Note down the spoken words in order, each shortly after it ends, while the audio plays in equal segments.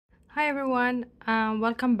Hi everyone,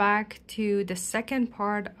 welcome back to the second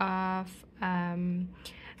part of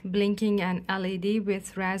blinking an LED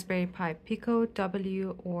with Raspberry Pi Pico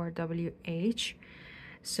W or WH.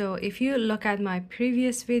 So if you look at my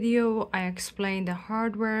previous video, I explained the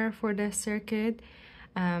hardware for the circuit,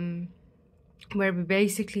 where we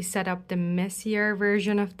basically set up the messier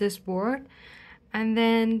version of this board. And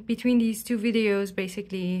then between these two videos,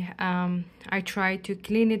 basically, I tried to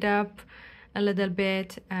clean it up a little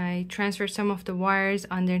bit. I transferred some of the wires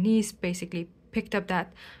underneath, basically picked up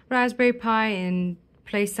that Raspberry Pi and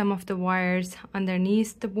placed some of the wires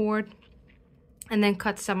underneath the board, and then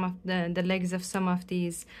cut some of the legs of some of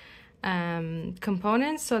these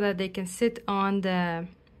components so that they can sit on the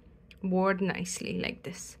board nicely like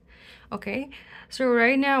this. Okay, so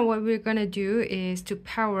right now what we're gonna do is to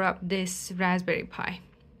power up this Raspberry Pi,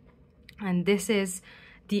 and this is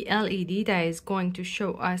the LED that is going to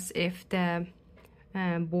show us if the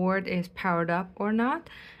board is powered up or not,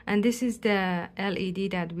 and this is the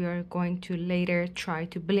LED that we are going to later try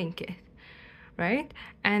to blink it, right?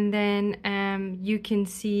 And then you can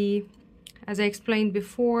see, as I explained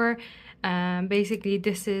before, basically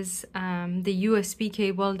this is the USB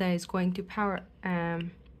cable that is going to power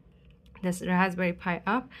this Raspberry Pi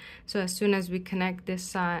up. So as soon as we connect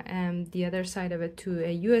this the other side of it to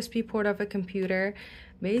a USB port of a computer,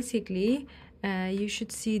 basically you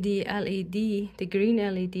should see the LED, the green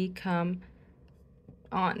LED come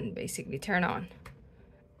on, basically turn on.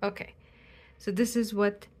 Okay, so this is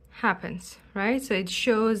what happens, right? So it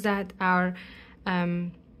shows that our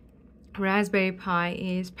Raspberry Pi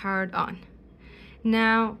is powered on.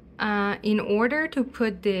 Now, in order to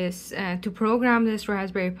put this, to program this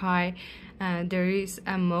Raspberry Pi, there is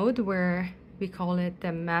a mode where we call it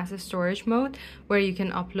the mass storage mode, where you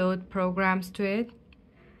can upload programs to it.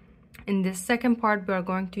 In this second part, we are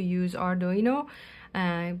going to use Arduino,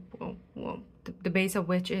 the base of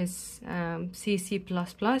which is C++,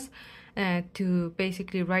 to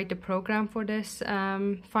basically write the program for this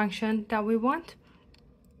function that we want.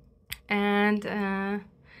 And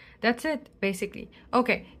that's it, basically.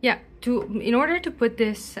 Okay, yeah, in order to put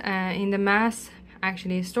this in the mass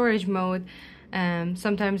storage mode,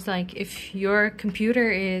 sometimes, like, if your computer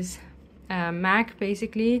is Mac,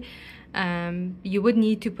 basically, you would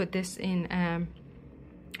need to put this in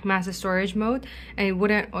mass storage mode, and it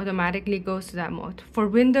wouldn't automatically go to that mode. For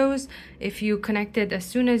Windows, if you connected, as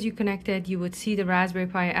soon as you connected, you would see the Raspberry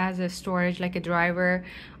Pi as a storage, like a driver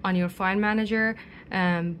on your file manager,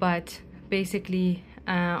 but basically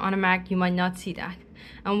on a Mac you might not see that.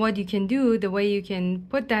 And what you can do, the way you can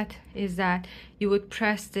put that, is that you would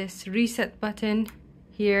press this reset button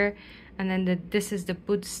here, and then this is the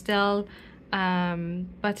boot still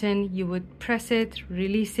button. You would press it,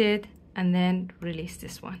 release it, and then release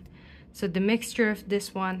this one. So the mixture of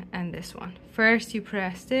this one and this one. First you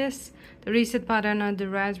press this, the reset button on the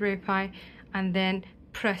Raspberry Pi, and then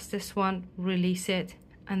press this one, release it,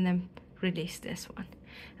 and then release this one.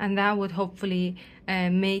 And that would hopefully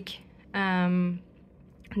make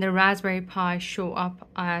the Raspberry Pi show up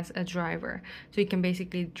as a driver. So you can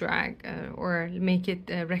basically drag or make it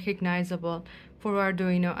recognizable for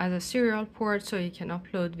Arduino as a serial port, so you can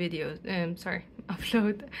upload videos,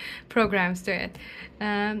 upload programs to it.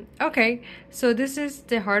 Okay, so this is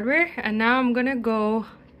the hardware, and now I'm gonna go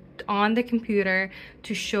on the computer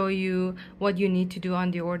to show you what you need to do on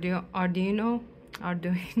the Arduino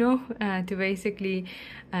to basically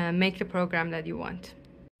make the program that you want.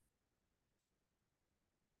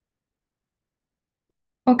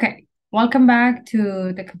 Okay, welcome back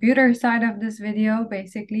to the computer side of this video,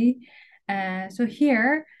 basically. So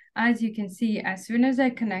here, as you can see, as soon as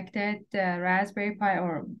I connected the Raspberry Pi,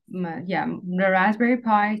 the Raspberry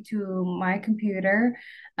Pi to my computer,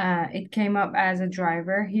 it came up as a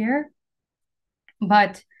driver here.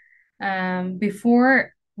 But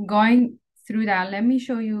before going through that, let me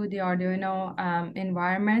show you the Arduino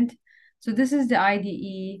environment. So this is the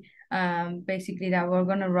IDE, basically, that we're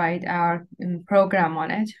going to write our program on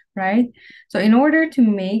it, right? So in order to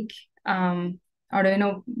make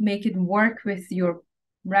Arduino, make it work with your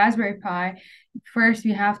Raspberry Pi, first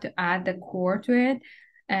we have to add the core to it.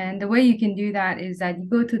 And the way you can do that is that you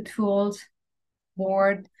go to Tools,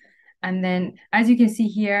 Board, and then, as you can see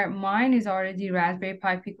here, mine is already Raspberry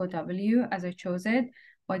Pi Pico W, as I chose it.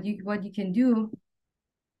 What you can do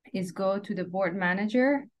is go to the board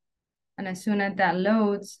manager, and as soon as that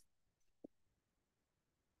loads,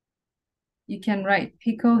 you can write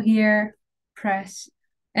Pico here, press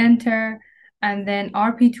enter, and then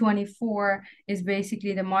RP24 is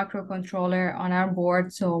basically the microcontroller on our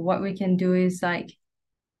board. So what we can do is, like,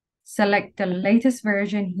 select the latest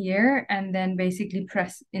version here and then basically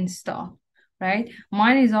press install, right?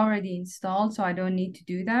 Mine is already installed, so I don't need to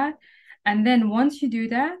do that. And then once you do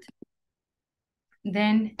that,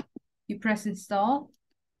 then you press install.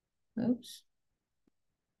 Oops.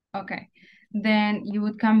 Okay. Then you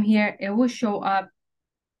would come here. It will show up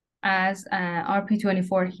as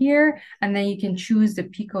RP24 here, and then you can choose the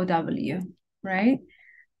Pico W, right?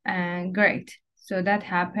 And great. So that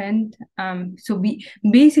happened. So we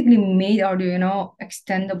basically made Arduino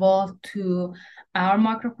extendable to our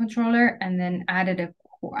microcontroller and then added the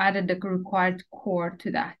required core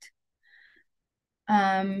to that.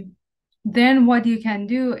 Then what you can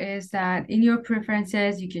do is that in your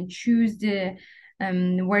preferences, you can choose the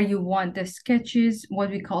where you want the sketches, what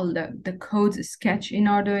we call the code sketch in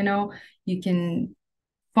Arduino. You can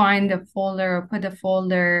find the folder, put the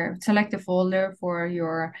folder, select the folder for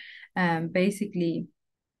your basically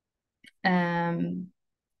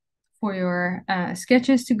for your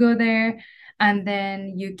sketches to go there. And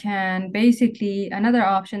then you can basically, another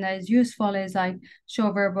option that is useful is like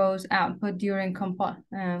show verbose output during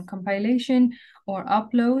compilation or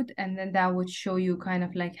upload. And then that would show you kind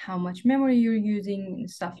of like how much memory you're using and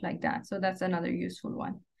stuff like that. So that's another useful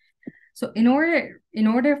one. So in order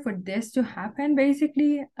for this to happen,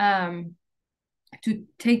 basically, to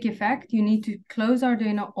take effect, you need to close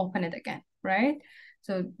Arduino, open it again, right?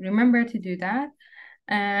 So remember to do that.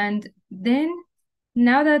 And then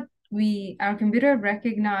now that our computer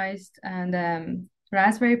recognized the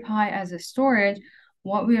Raspberry Pi as a storage,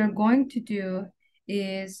 what we are going to do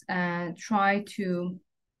is try to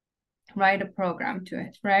write a program to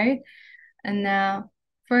it, right? And now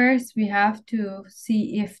first we have to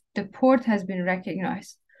see if the port has been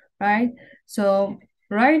recognized, right? So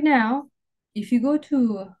right now, if you go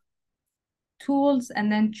to tools and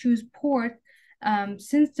then choose port,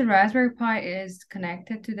 since the Raspberry Pi is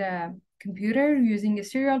connected to the computer using a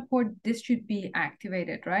serial port, this should be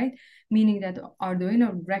activated, right? Meaning that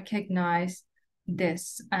Arduino recognized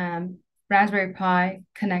this Raspberry Pi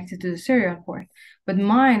connected to the serial port. But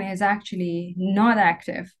mine is actually not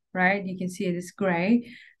active, right? You can see it is gray.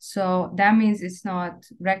 So that means it's not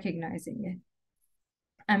recognizing it.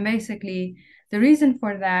 And basically, the reason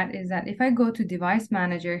for that is that if I go to Device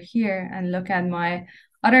Manager here and look at my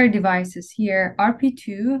other devices here,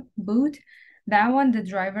 RP2 boot, that one, the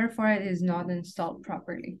driver for it is not installed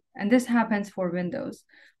properly. And this happens for Windows.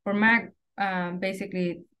 For Mac,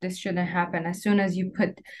 basically, this shouldn't happen. As soon as you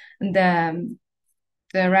put the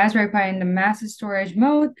Raspberry Pi in the mass storage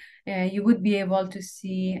mode, you would be able to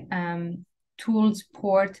see tools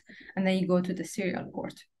port, and then you go to the serial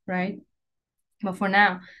port, right? But for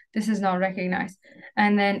now, this is not recognized.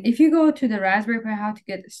 And then if you go to the Raspberry Pi, how to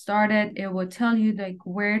get started, it will tell you like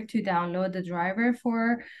where to download the driver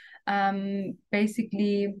for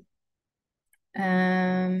basically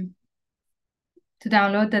to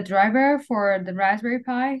download the driver for the Raspberry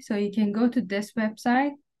Pi. So you can go to this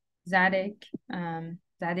website, Zadig,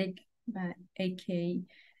 akeo.ie.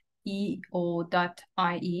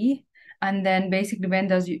 And then basically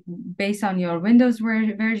Windows, based on your Windows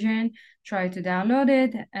version, try to download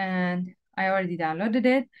it. And I already downloaded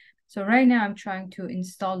it. So right now I'm trying to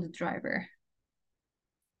install the driver.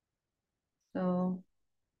 So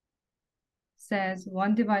says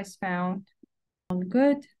one device found, all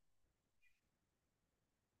good.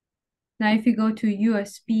 Now if you go to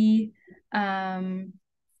USB,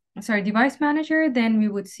 device manager, then we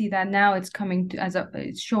would see that now it's coming to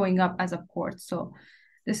it's showing up as a port. So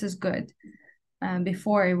this is good.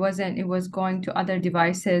 Before it wasn't, it was going to other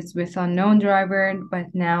devices with unknown driver,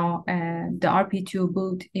 but now the RP2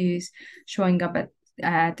 boot is showing up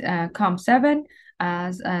at COM7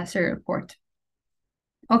 as a serial port.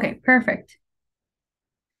 Okay, perfect.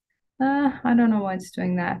 I don't know why it's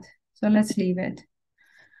doing that, so let's leave it.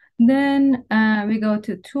 Then we go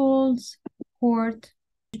to tools, port,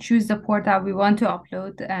 choose the port that we want to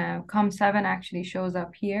upload. COM7 actually shows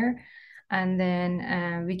up here, and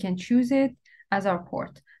then we can choose it as our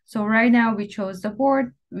port. So right now we chose the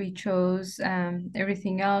port, we chose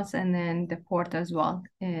everything else, and then the port as well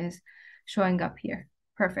is showing up here.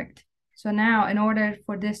 Perfect. So now in order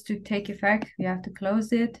for this to take effect, we have to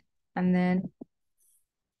close it and then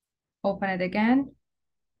open it again.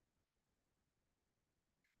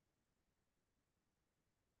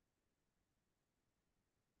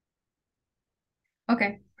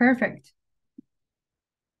 Okay, perfect.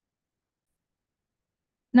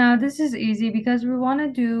 Now this is easy because we want to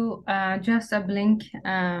do just a blink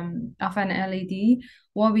of an LED.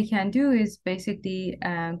 What we can do is basically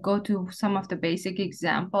go to some of the basic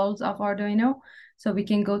examples of Arduino. So we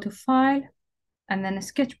can go to File and then a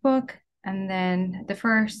Sketchbook, and then the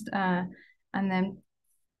first, and then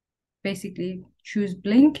basically choose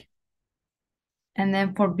blink. And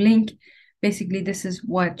then for blink, basically this is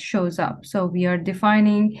what shows up. So we are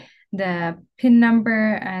defining the pin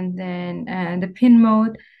number and then the pin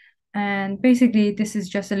mode. And basically this is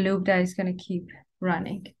just a loop that is going to keep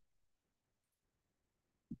running.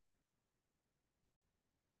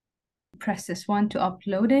 Press this one to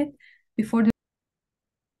upload it before the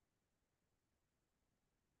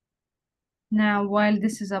Now, while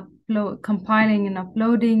this is compiling and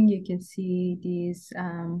uploading, you can see these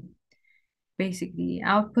basically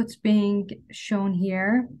outputs being shown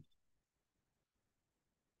here.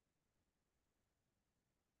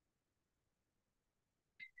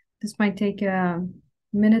 This might take a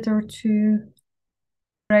minute or two.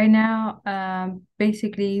 Right now,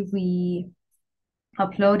 basically we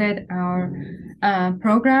uploaded our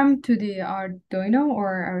program to the Arduino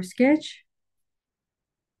or our sketch.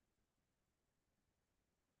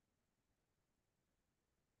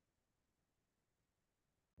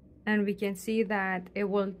 And we can see that it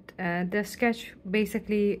will, the sketch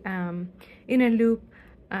basically in a loop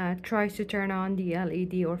tries to turn on the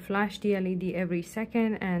LED or flash the LED every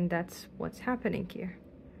second, and that's what's happening here.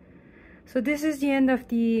 So this is the end of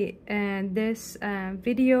the this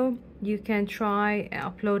video. You can try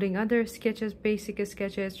uploading other sketches, basic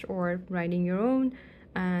sketches, or writing your own,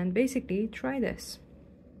 and basically try this.